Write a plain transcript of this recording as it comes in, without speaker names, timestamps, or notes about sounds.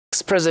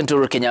President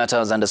Uhuru Kenyatta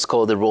has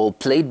underscored the role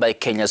played by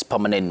Kenya's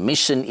permanent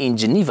mission in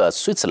Geneva,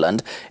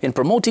 Switzerland, in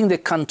promoting the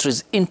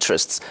country's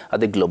interests at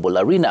the global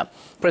arena.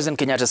 President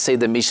Kenyatta said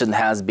the mission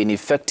has been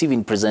effective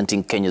in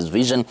presenting Kenya's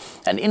vision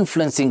and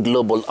influencing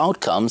global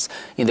outcomes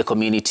in the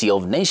community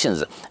of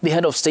nations. The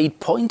head of state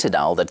pointed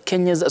out that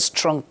Kenya's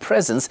strong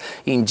presence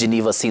in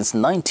Geneva since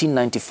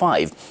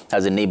 1995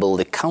 has enabled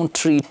the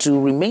country to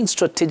remain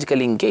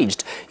strategically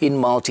engaged in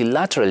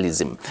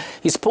multilateralism.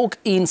 He spoke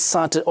on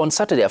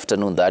Saturday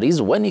afternoon, that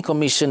is, when he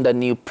commissioned a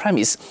new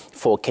premise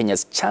for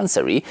Kenya's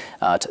Chancery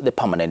at the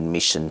permanent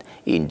mission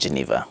in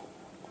Geneva.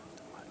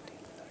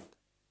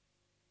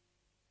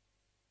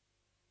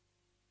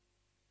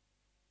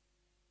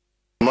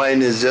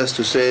 Mine is just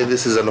to say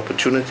this is an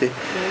opportunity,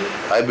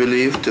 I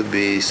believe, to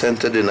be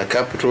centered in a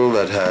capital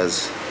that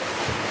has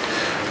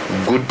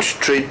good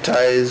trade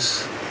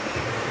ties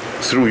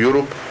through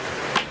Europe.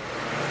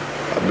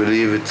 I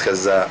believe it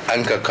has an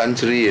anchor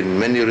country in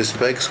many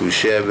respects. We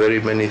share very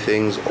many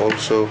things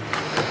also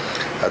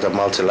at a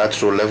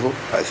multilateral level.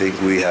 I think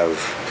we have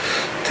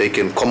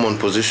taken common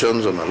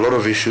positions on a lot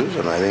of issues,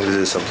 and I think this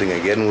is something,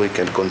 again, we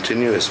can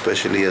continue,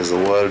 especially as the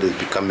world is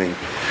becoming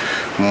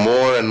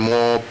more and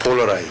more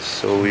polarized.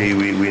 So we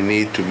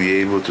need to be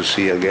able to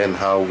see again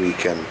how we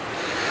can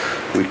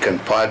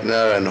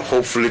partner and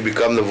hopefully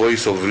become the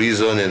voice of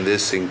reason in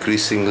this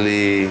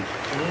increasingly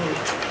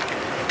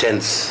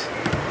tense